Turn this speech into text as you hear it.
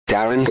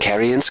Darren,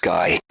 Kerry and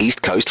Sky,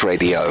 East Coast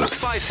Radio.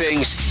 5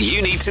 things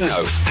you need to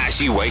know as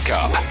you wake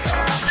up.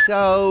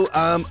 So,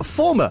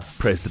 former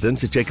President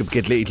Jacob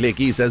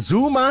Gedleyitlekisa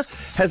Zuma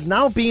has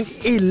now been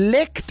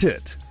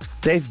elected.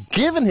 They've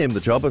given him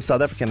the job of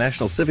South African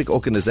National Civic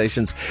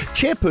Organization's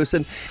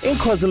chairperson in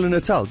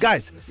KwaZulu-Natal.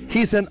 Guys,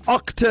 he's an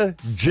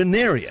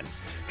octogenarian.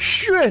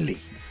 Surely,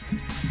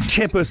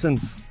 chairperson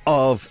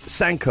of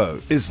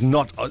SANCO is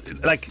not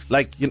like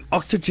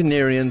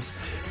octogenarians.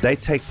 They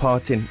take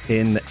part in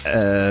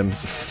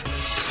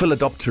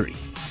philodoptery.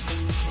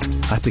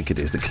 I think it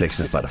is the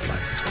collection of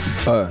butterflies.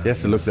 You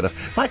have to look that up.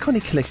 Why can't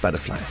he collect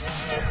butterflies?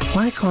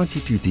 Why can't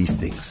he do these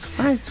things?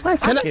 Why I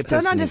just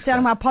don't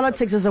understand why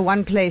politics is the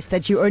one place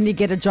that you only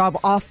get a job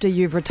after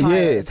you've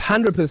retired. Yes,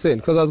 100%.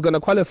 Because I was going to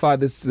qualify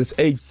this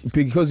age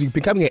because you're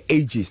becoming an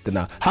ageist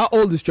now. How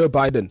old is Joe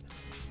Biden?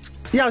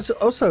 Yeah,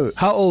 also...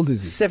 How old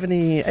is he?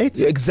 78?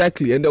 Yeah,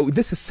 exactly. And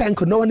this is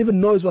SANCO. No one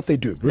even knows what they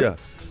do. Right? Yeah.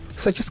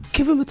 So just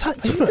give him a time.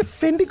 Are you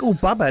defending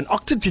Ubaba, an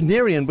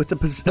octogenarian with the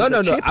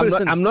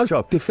chairperson's I'm not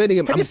job? defending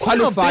him. Have I'm you seen how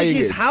qualifying big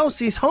his it. house,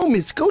 his home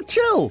is? Go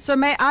chill. So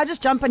may I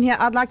just jump in here?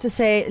 I'd like to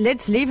say,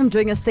 let's leave him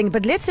doing his thing,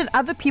 but let's let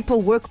other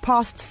people work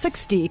past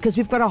 60, because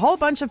we've got a whole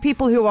bunch of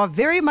people who are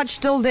very much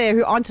still there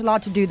who aren't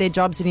allowed to do their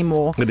jobs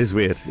anymore. It is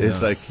weird.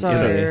 It's like,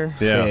 So-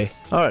 yeah.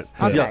 All right.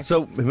 Okay. Yeah.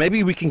 So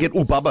maybe we can get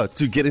Ubaba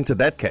to get into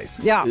that case.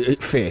 Yeah.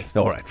 Fair.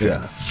 All right. Fair.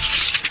 Yeah.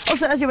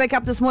 Also, as you wake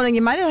up this morning,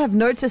 you might have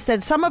noticed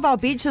that some of our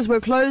beaches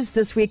were closed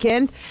this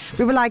weekend.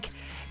 We were like,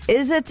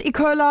 is it E.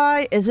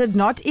 coli? Is it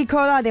not E.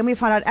 coli? Then we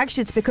found out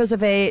actually it's because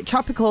of a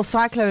tropical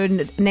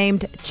cyclone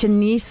named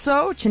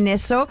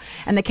Chineso,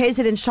 and the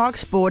KZN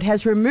Sharks Board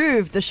has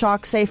removed the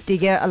shark safety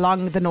gear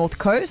along the north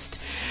coast.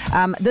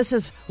 This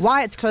is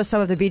why it's closed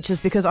some of the beaches,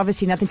 because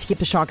obviously nothing to keep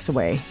the sharks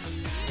away.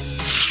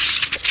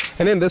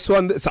 And then this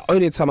one, it's the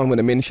only time I'm going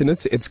to mention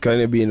it. It's going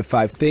to be in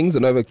 5 things.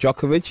 Novak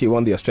Djokovic, he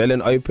won the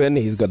Australian Open.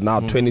 He's got now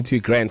 22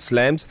 Grand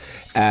Slams.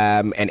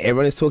 And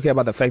everyone is talking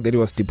about the fact that he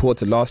was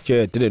deported last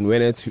year, didn't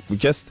win it.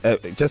 Just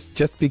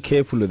be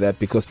careful with that,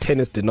 because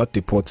tennis did not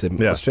deport him.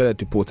 Yeah. Australia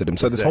deported him.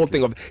 So this whole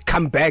thing of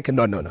come back,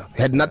 no. It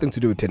had nothing to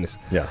do with tennis.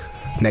 Yeah.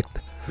 Next.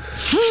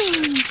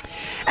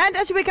 And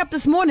as you wake up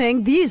this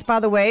morning, these, by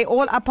the way,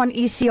 all up on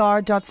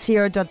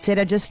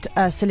ecr.co.za. Just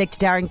select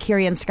Darren,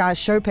 Kerry and Sky's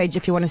show page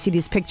if you want to see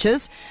these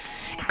pictures.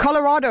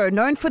 Colorado,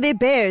 known for their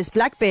bears,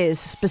 black bears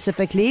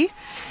specifically,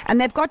 and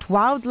they've got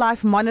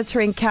wildlife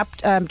monitoring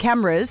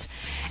cameras.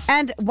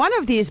 And one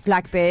of these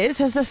black bears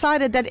has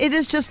decided that it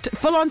is just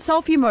full-on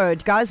selfie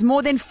mode, guys.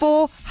 More than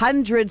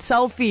 400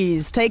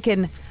 selfies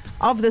taken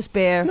of this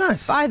bear,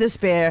 by this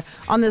bear,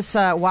 on this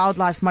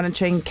wildlife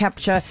monitoring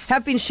capture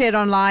have been shared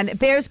online.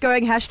 Bears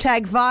going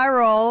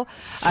 #viral.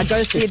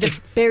 Go see the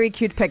very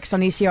cute pics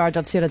on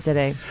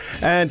ecr.co.za.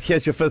 And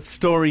here's your 5th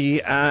story.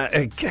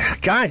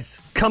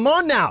 Guys, come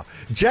on now.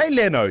 Jay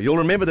Leno, you'll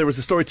remember there was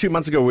a story 2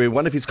 months ago where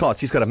one of his cars,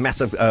 he's got a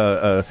massive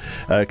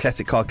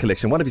classic car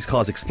collection. One of his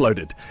cars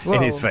exploded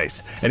in his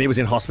face, and he was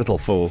in hospital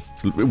for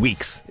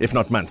weeks, if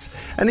not months.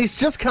 And he's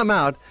just come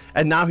out,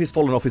 and now he's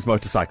fallen off his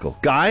motorcycle.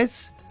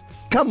 Guys,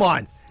 come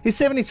on. He's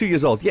 72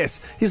 years old. Yes,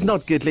 he's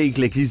not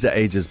Gedleyitlekisa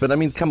ages, but I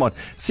mean, come on.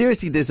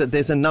 Seriously,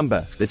 there's a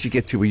number that you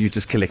get to where you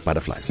just collect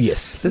butterflies.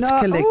 Yes. Let's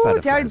collect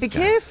butterflies. Darren, be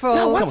guys. careful.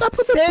 No, what's come up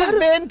with the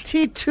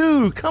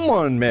 72? Come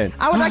on, man.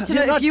 I would like to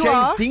know You're not if you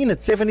James are. Dean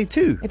at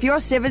 72. If you're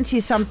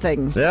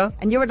 70-something, Yeah.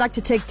 and you would like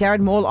to take Darren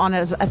Maul on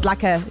at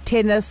like a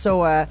tennis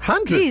or a...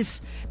 100. Please,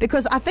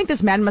 because I think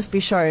this man must be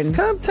shown.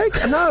 Come take...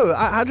 No,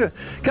 100.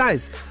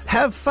 Guys,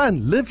 have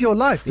fun. Live your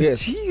life.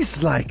 Yes.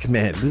 Jeez, like,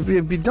 man.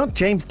 You're not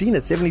James Dean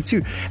at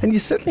 72. And you're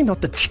certainly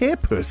not the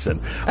chairperson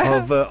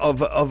of a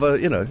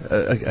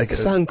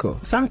SANCO.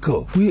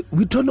 SANCO.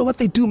 We don't know what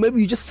they do.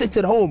 Maybe you just sit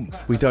at home.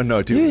 We don't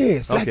know, do we?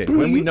 Yes, like, Okay, bro,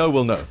 when we you- know,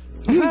 we'll know.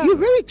 You're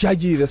very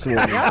judgy this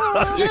morning.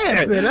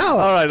 Yeah, man.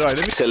 All right.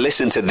 To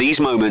listen to these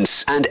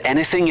moments and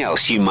anything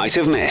else you might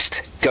have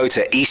missed, go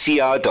to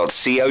ecr.co.za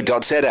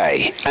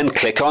and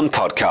click on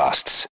podcasts.